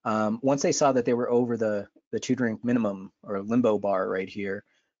 Once they saw that they were over the 2-drink minimum or limbo bar right here,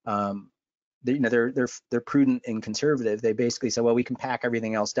 they're prudent and conservative. They basically said, well, we can pack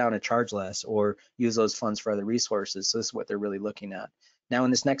everything else down and charge less or use those funds for other resources. So this is what they're really looking at. Now,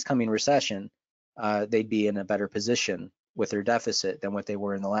 in this next coming recession, they'd be in a better position with their deficit than what they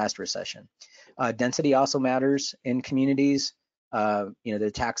were in the last recession. Density also matters in communities.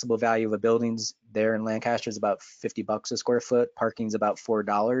 The taxable value of a building's there in Lancaster is about $50 a square foot. Parking's about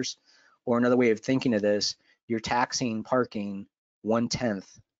 $4. Or another way of thinking of this, you're taxing parking 1/10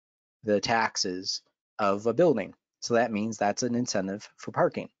 the taxes of a building. So that means that's an incentive for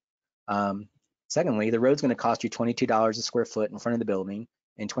parking. Secondly, the road's going to cost you $22 a square foot in front of the building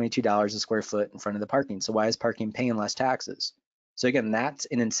and $22 a square foot in front of the parking. So why is parking paying less taxes? So again, that's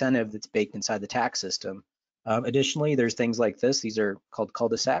an incentive that's baked inside the tax system. Additionally, there's things like this. These are called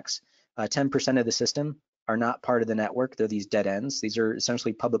cul-de-sacs. 10% of the system are not part of the network. They're these dead ends. These are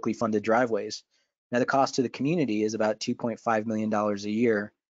essentially publicly funded driveways. Now the cost to the community is about $2.5 million a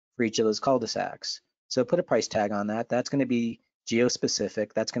year for each of those cul-de-sacs. So put a price tag on that. That's going to be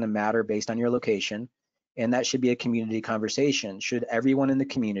geo-specific. That's going to matter based on your location. And that should be a community conversation. Should everyone in the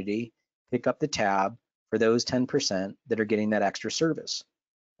community pick up the tab for those 10% that are getting that extra service?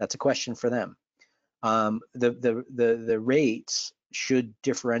 That's a question for them. The rates should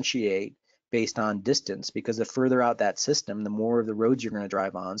differentiate based on distance, because the further out that system, the more of the roads you're going to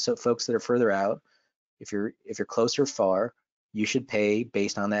drive on. So folks that are further out, if you're close or far, you should pay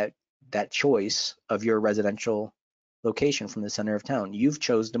based on that choice of your residential location from the center of town. You've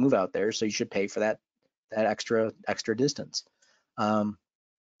chosen to move out there, so you should pay for that extra distance.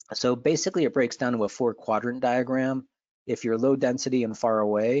 So basically it breaks down to a 4-quadrant diagram. If you're low density and far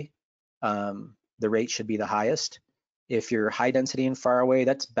away, the rate should be the highest. If you're high density and far away,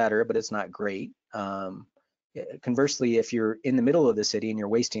 that's better, but it's not great. Conversely, if you're in the middle of the city and you're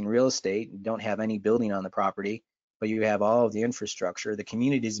wasting real estate and don't have any building on the property, but you have all of the infrastructure, the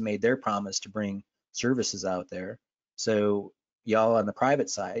community's made their promise to bring services out there. So y'all on the private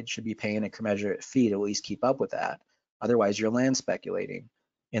side should be paying a commensurate fee to at least keep up with that. Otherwise, you're land speculating.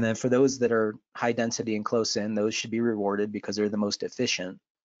 And then for those that are high density and close in, those should be rewarded because they're the most efficient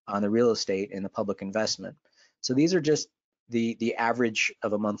on the real estate and the public investment. So these are just the average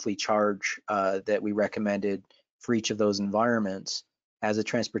of a monthly charge that we recommended for each of those environments as a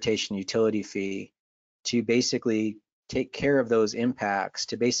transportation utility fee to basically take care of those impacts,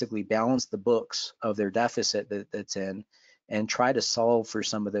 to basically balance the books of their deficit that's in, and try to solve for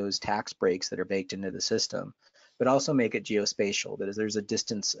some of those tax breaks that are baked into the system, but also make it geospatial, that is, there's a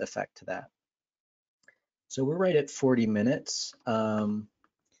distance effect to that. So we're right at 40 minutes. I'm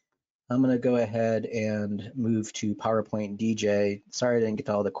going to go ahead and move to PowerPoint DJ. Sorry I didn't get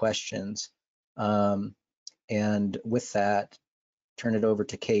to all the questions. And with that, turn it over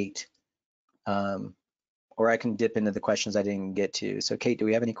to Kate. Or I can dip into the questions I didn't get to. So Kate, do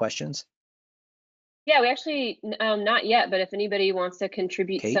we have any questions? Yeah, we actually, not yet, but if anybody wants to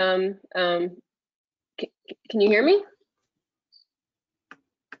contribute Kate? some, can you hear me?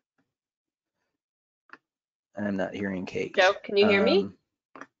 I'm not hearing Kate. Joe, can you hear me?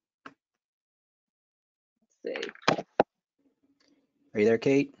 Let's see. Are you there,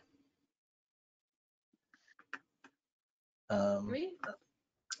 Kate? All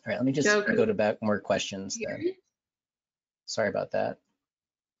right, let me just Joe, go to back more questions then. Sorry about that.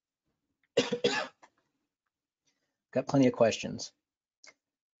 Got plenty of questions.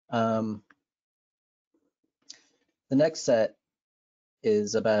 The next set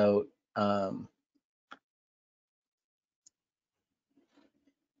is about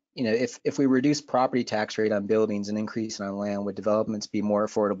if we reduce property tax rate on buildings and increase it on land, would developments be more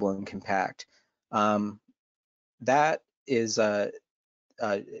affordable and compact? That is,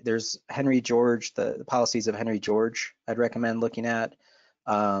 there's Henry George, the policies of Henry George I'd recommend looking at.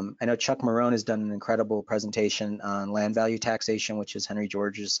 I know Chuck Marone has done an incredible presentation on land value taxation, which is Henry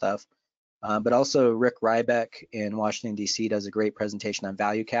George's stuff. But also Rick Rybeck in Washington, D.C. does a great presentation on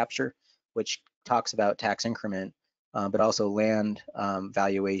value capture, which talks about tax increment, but also land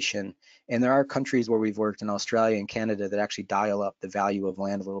valuation. And there are countries where we've worked in Australia and Canada that actually dial up the value of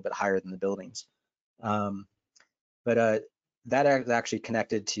land a little bit higher than the buildings. But that is actually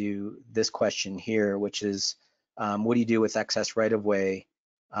connected to this question here, which is, what do you do with excess right-of-way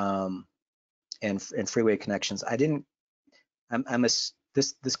and freeway connections?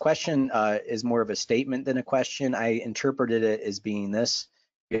 This question is more of a statement than a question. I interpreted it as being this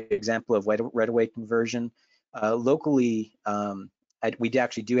example of right-of-way conversion. Locally, we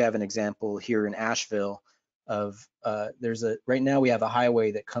actually do have an example here in Asheville of right now we have a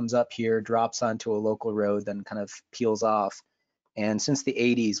highway that comes up here, drops onto a local road, then kind of peels off. And since the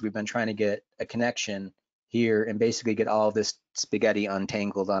 80s, we've been trying to get a connection here and basically get all of this spaghetti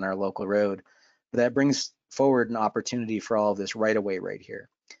untangled on our local road. But that brings forward an opportunity for all of this right-of-way right here.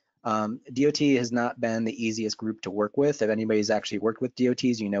 DOT has not been the easiest group to work with. If anybody's actually worked with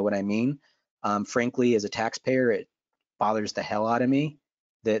DOTs, you know what I mean. Frankly, as a taxpayer, it bothers the hell out of me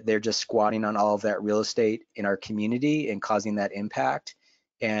that they're just squatting on all of that real estate in our community and causing that impact.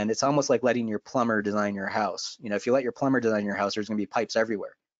 And it's almost like letting your plumber design your house. You know, if you let your plumber design your house, there's gonna be pipes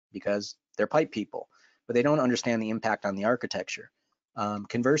everywhere because they're pipe people, but they don't understand the impact on the architecture.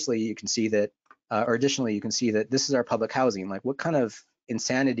 Conversely, you can see that, or additionally, you can see that this is our public housing. Like, what kind of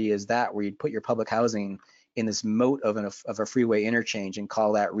insanity is that where you'd put your public housing in this moat of a freeway interchange and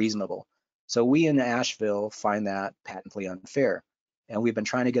call that reasonable? So we in Asheville find that patently unfair. And we've been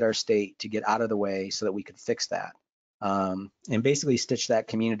trying to get our state to get out of the way so that we could fix that. And basically stitch that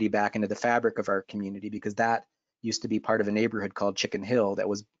community back into the fabric of our community, because that used to be part of a neighborhood called Chicken Hill that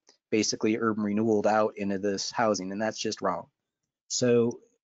was basically urban renewaled out into this housing, and that's just wrong. So,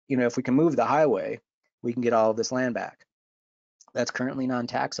 you know, if we can move the highway, we can get all of this land back. That's currently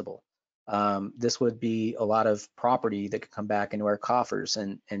non-taxable. This would be a lot of property that could come back into our coffers,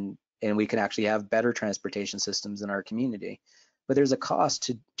 and we can actually have better transportation systems in our community. But there's a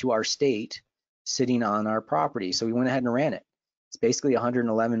cost to our state sitting on our property, so we went ahead and ran it. It's basically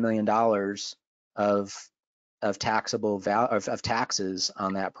 $111 million of taxable of taxes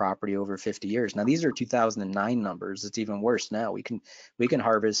on that property over 50 years. Now these are 2009 numbers. It's even worse now. We can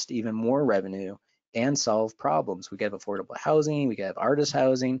harvest even more revenue and solve problems. We can have affordable housing. We can have artist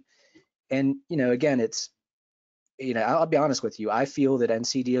housing, and you know, again, it's, you know, I'll be honest with you. I feel that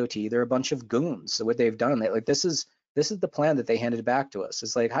NCDOT, they're a bunch of goons. So what they've done, like this is the plan that they handed back to us.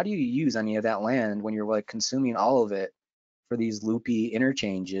 It's like, how do you use any of that land when you're like consuming all of it for these loopy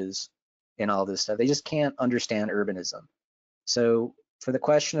interchanges and all this stuff? They just can't understand urbanism. So for the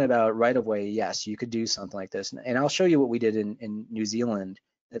question about right-of-way, yes, you could do something like this. And I'll show you what we did in New Zealand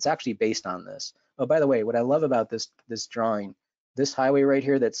that's actually based on this. Oh, by the way, what I love about this drawing, this highway right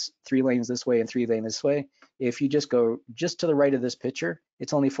here that's 3 lanes this way and 3 lanes this way, if you just go just to the right of this picture,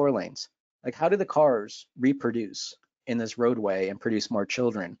 it's only 4 lanes. Like, how do the cars reproduce in this roadway and produce more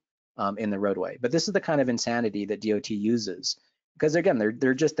children in the roadway? But this is the kind of insanity that DOT uses, because again,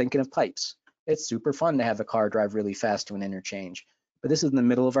 they're just thinking of pipes. It's super fun to have a car drive really fast to an interchange, but this is in the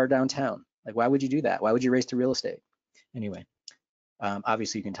middle of our downtown. Like, why would you do that? Why would you race to real estate? Anyway,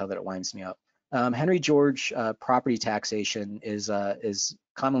 obviously you can tell that it winds me up. Henry George property taxation is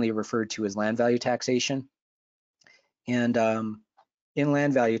commonly referred to as land value taxation. And in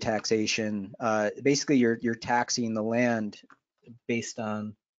land value taxation, basically you're taxing the land based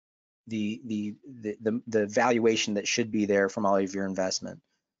on the valuation that should be there from all of your investment.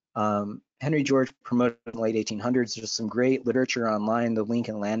 Henry George promoted in the late 1800s. There's some great literature online. The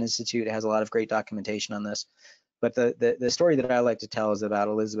Lincoln Land Institute has a lot of great documentation on this. But the story that I like to tell is about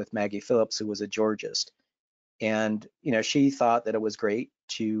Elizabeth Maggie Phillips, who was a Georgist. And you know, she thought that it was great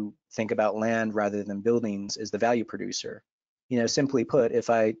to think about land rather than buildings as the value producer. You know, simply put, if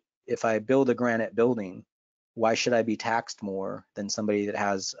I build a granite building, why should I be taxed more than somebody that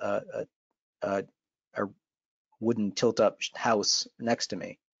has a wooden tilt-up house next to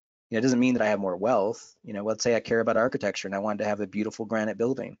me? You know, it doesn't mean that I have more wealth. You know, let's say I care about architecture and I wanted to have a beautiful granite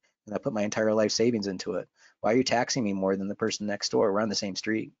building and I put my entire life savings into it. Why are you taxing me more than the person next door? We're on the same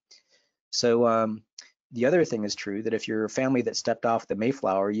street. So the other thing is true, that if you're a family that stepped off the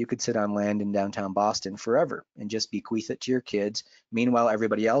Mayflower, you could sit on land in downtown Boston forever and just bequeath it to your kids. Meanwhile,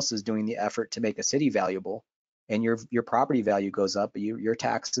 everybody else is doing the effort to make a city valuable, and your property value goes up, but your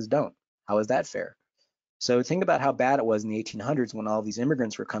taxes don't. How is that fair? So think about how bad it was in the 1800s when all these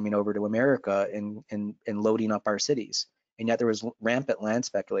immigrants were coming over to America and loading up our cities, and yet there was rampant land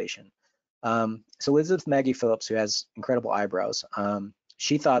speculation. So Elizabeth Maggie Phillips, who has incredible eyebrows,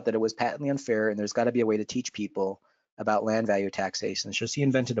 she thought that it was patently unfair and there's got to be a way to teach people about land value taxation. So she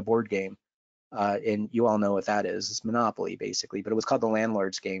invented a board game And you all know what that is. It's monopoly, basically, but it was called the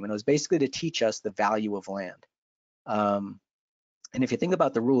landlord's game. And it was basically to teach us the value of land. And if you think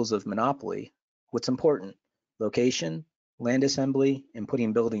about the rules of monopoly, what's important? Location, land assembly, and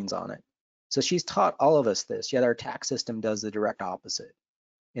putting buildings on it. So she's taught all of us this, yet our tax system does the direct opposite.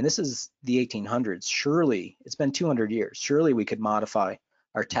 And this is the 1800s. Surely, it's been 200 years. Surely we could modify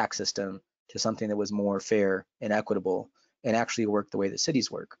our tax system to something that was more fair and equitable and actually work the way that cities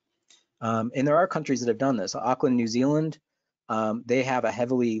work. And there are countries that have done this. Auckland, New Zealand, they have a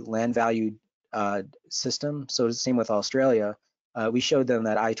heavily land valued system. So the same with Australia. We showed them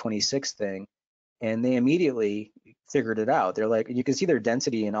that I-26 thing, and they immediately figured it out. They're like, you can see their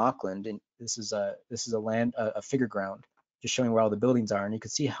density in Auckland, and this is a figure ground, just showing where all the buildings are, and you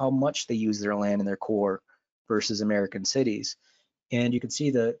can see how much they use their land in their core versus American cities. And you can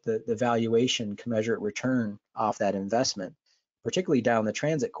see the valuation commensurate return off that investment, particularly down the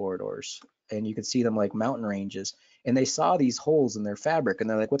transit corridors. And you can see them like mountain ranges. And they saw these holes in their fabric, and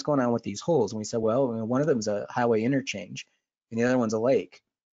they're like, what's going on with these holes? And we said, well, one of them is a highway interchange, and the other one's a lake.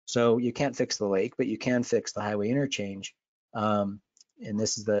 So you can't fix the lake, but you can fix the highway interchange. And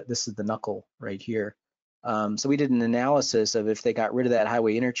this is the knuckle right here. So we did an analysis of if they got rid of that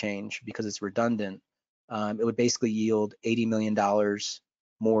highway interchange because it's redundant, it would basically yield $80 million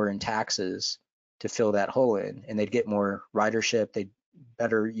more in taxes to fill that hole in, and they'd get more ridership. They'd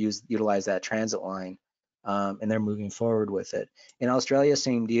better utilize that transit line, and they're moving forward with it. In Australia,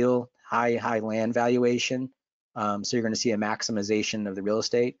 same deal, high land valuation. So you're going to see a maximization of the real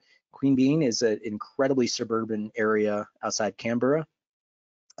estate. Queen Bean is an incredibly suburban area outside Canberra.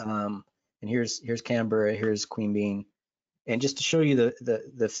 And here's Canberra, here's Queen Bean. And just to show you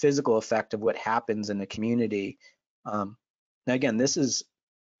the physical effect of what happens in the community. Now again, this is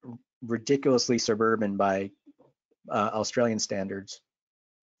ridiculously suburban by Australian standards,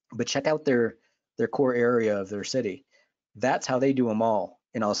 but check out their core area of their city. That's how they do a mall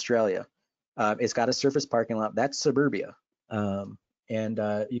in Australia. It's got a surface parking lot. That's suburbia. And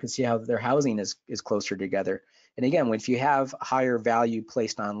you can see how their housing is closer together. And again, if you have higher value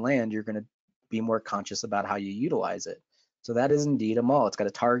placed on land, you're going to be more conscious about how you utilize it. So that is indeed a mall. It's got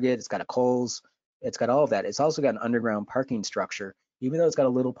a Target, it's got a Kohl's, it's got all of that. It's also got an underground parking structure. Even though it's got a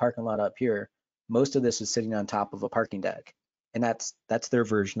little parking lot up here, most of this is sitting on top of a parking deck. And that's their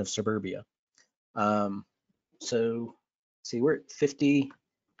version of suburbia. So see, we're at 50.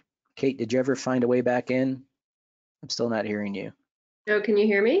 Kate, did you ever find a way back in? I'm still not hearing you. Joe, can you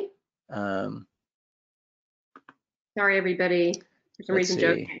hear me? Um, Sorry, everybody. For some reason,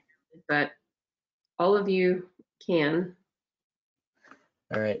 Joe can't, but all of you can.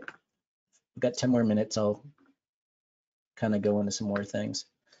 All right, we've got 10 more minutes. I'll kind of go into some more things.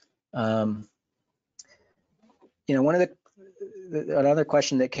 One of another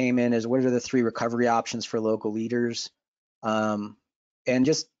question that came in is, what are the 3 recovery options for local leaders? And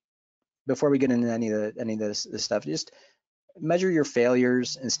just before we get into any of this stuff, just measure your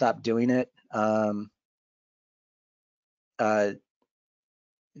failures and stop doing it.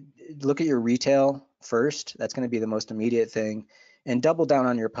 Look at your retail first. That's going to be the most immediate thing, and double down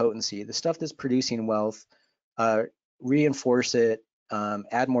on your potency. The stuff that's producing wealth, reinforce it,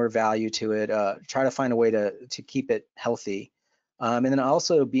 add more value to it, try to find a way to keep it healthy. And then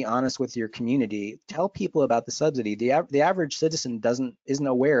also be honest with your community. Tell people about the subsidy. The average citizen isn't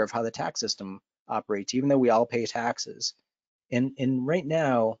aware of how the tax system operates, even though we all pay taxes. And right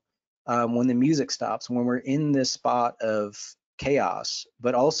now, when the music stops, when we're in this spot of chaos,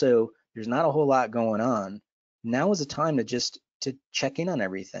 but also there's not a whole lot going on, now is a time to check in on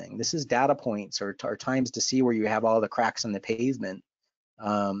everything. This is data points or times to see where you have all the cracks in the pavement,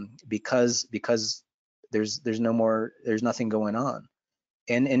 because there's nothing going on,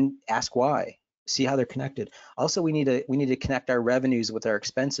 and ask why. See how they're connected. Also, we need to connect our revenues with our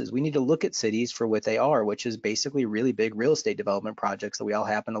expenses. We need to look at cities for what they are, which is basically really big real estate development projects that we all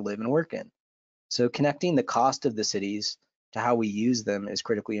happen to live and work in. So connecting the cost of the cities to how we use them is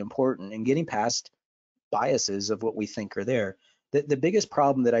critically important, and getting past biases of what we think are there. The biggest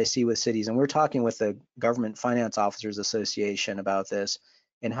problem that I see with cities, and we're talking with the Government Finance Officers Association about this,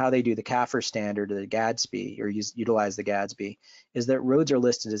 and how they do the CAFR standard or the GADSB, or utilize the GADSB, is that roads are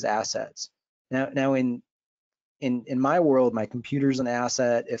listed as assets. Now in my world, my computer's an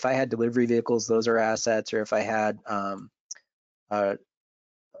asset. If I had delivery vehicles, those are assets. Or if I had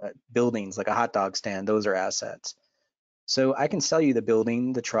buildings like a hot dog stand, those are assets. So I can sell you the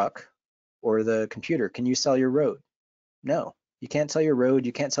building, the truck, or the computer. Can you sell your road? No, you can't sell your road.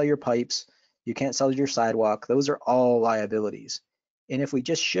 You can't sell your pipes. You can't sell your sidewalk. Those are all liabilities. And if we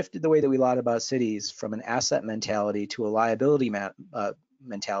just shifted the way that we thought about cities from an asset mentality to a liability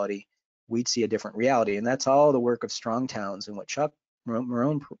mentality, we'd see a different reality. And that's all the work of Strong Towns, and what Chuck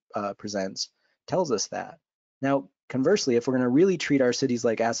Marohn presents tells us that. Now, conversely, if we're going to really treat our cities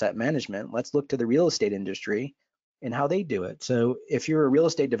like asset management, let's look to the real estate industry and how they do it. So if you're a real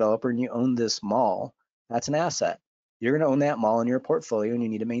estate developer and you own this mall, that's an asset. You're going to own that mall in your portfolio and you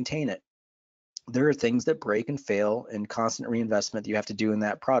need to maintain it. There are things that break and fail and constant reinvestment that you have to do in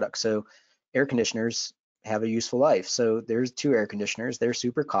that product. So air conditioners have a useful life. So there's 2 air conditioners. They're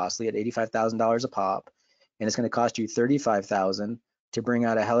super costly at $85,000 a pop, and it's going to cost you $35,000 to bring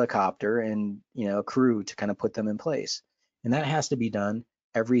out a helicopter and a crew to kind of put them in place. And that has to be done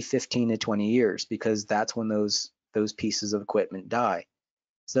every 15 to 20 years, because that's when those pieces of equipment die.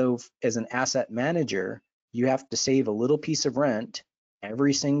 So as an asset manager, you have to save a little piece of rent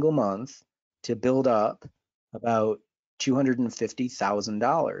every single month to build up about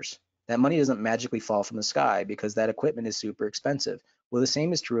 $250,000. That money doesn't magically fall from the sky because that equipment is super expensive. Well, the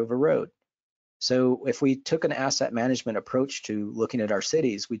same is true of a road. So if we took an asset management approach to looking at our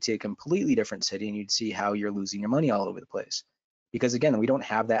cities, we'd see a completely different city, and you'd see how you're losing your money all over the place. Because again, we don't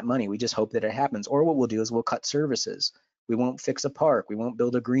have that money. We just hope that it happens. Or what we'll do is we'll cut services. We won't fix a park. We won't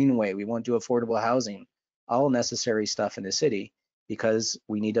build a greenway. We won't do affordable housing, all necessary stuff in the city, because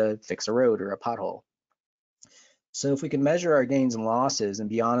we need to fix a road or a pothole. So if we can measure our gains and losses and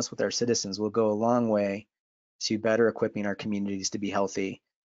be honest with our citizens, we'll go a long way to better equipping our communities to be healthy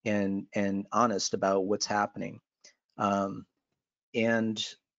and honest about what's happening. And let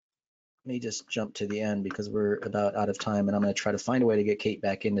me just jump to the end because we're about out of time, and I'm going to try to find a way to get Kate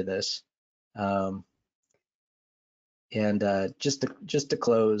back into this. Just to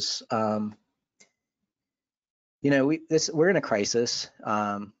close, we're in a crisis,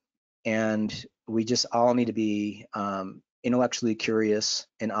 and we just all need to be intellectually curious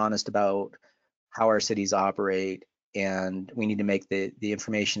and honest about how our cities operate, and we need to make the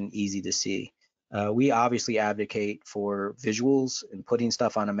information easy to see. We obviously advocate for visuals and putting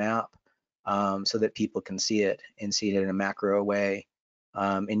stuff on a map so that people can see it and see it in a macro way.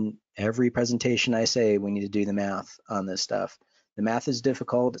 In every presentation I say, we need to do the math on this stuff. The math is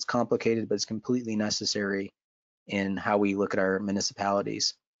difficult, it's complicated, but it's completely necessary in how we look at our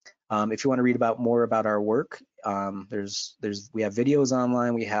municipalities. If you want to read more about our work, we have videos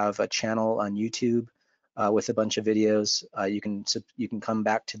online. We have a channel on YouTube with a bunch of videos. You can come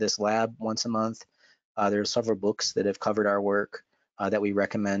back to this lab once a month. There are several books that have covered our work that we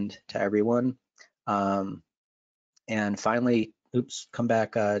recommend to everyone. And finally, come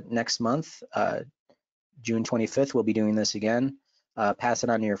back next month, June 25th. We'll be doing this again. Pass it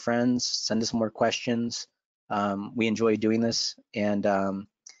on to your friends. Send us more questions. We enjoy doing this, and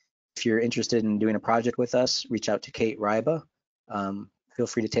if you're interested in doing a project with us, reach out to Kate Ryba. Feel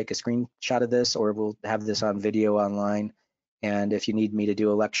free to take a screenshot of this, or we'll have this on video online. And if you need me to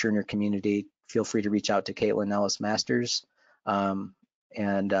do a lecture in your community, feel free to reach out to Caitlin Ellis Masters. And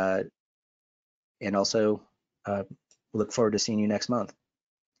also look forward to seeing you next month.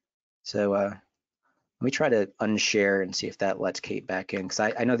 So let me try to unshare and see if that lets Kate back in, because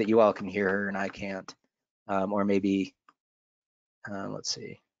I know that you all can hear her and I can't. Or maybe, let's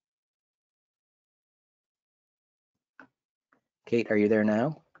see. Kate, are you there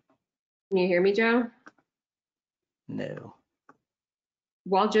now? Can you hear me, Joe? No.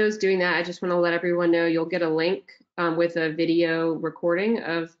 While Joe's doing that, I just want to let everyone know you'll get a link with a video recording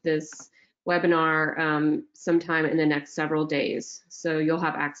of this webinar sometime in the next several days. So you'll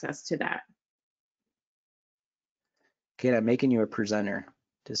have access to that. Kate, I'm making you a presenter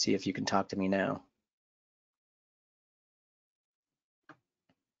to see if you can talk to me now.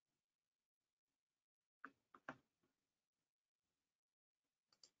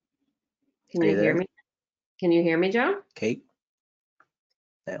 Can you hear me? Can you hear me, Joe? Kate?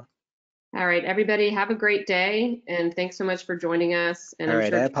 No. All right, everybody, have a great day, and thanks so much for joining us. And all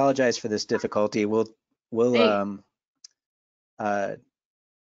right, I apologize for this difficulty. We'll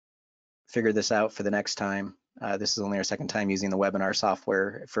figure this out for the next time. This is only our second time using the webinar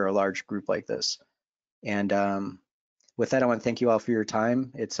software for a large group like this. And with that, I want to thank you all for your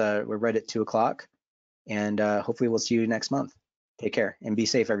time. We're right at 2 o'clock, and hopefully we'll see you next month. Take care and be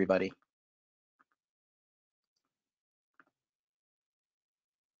safe, everybody.